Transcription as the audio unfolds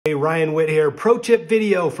Hey, Ryan Witt here. Pro tip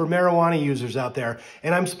video for marijuana users out there.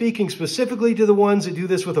 And I'm speaking specifically to the ones that do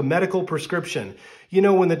this with a medical prescription. You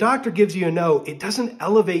know, when the doctor gives you a note, it doesn't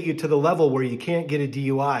elevate you to the level where you can't get a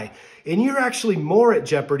DUI. And you're actually more at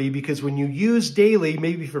jeopardy because when you use daily,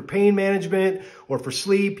 maybe for pain management or for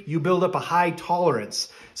sleep, you build up a high tolerance.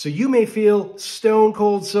 So you may feel stone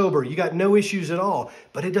cold sober. You got no issues at all,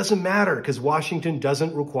 but it doesn't matter because Washington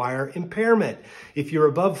doesn't require impairment. If you're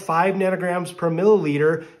above 5 nanograms per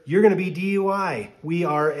milliliter, you're going to be DUI. We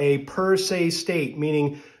are a per se state,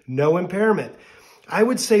 meaning no impairment. I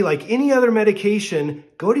would say, like any other medication,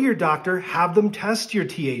 go to your doctor, have them test your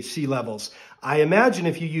THC levels. I imagine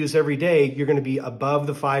if you use every day, you're going to be above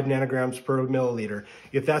the 5 nanograms per milliliter.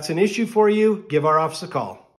 If that's an issue for you, give our office a call.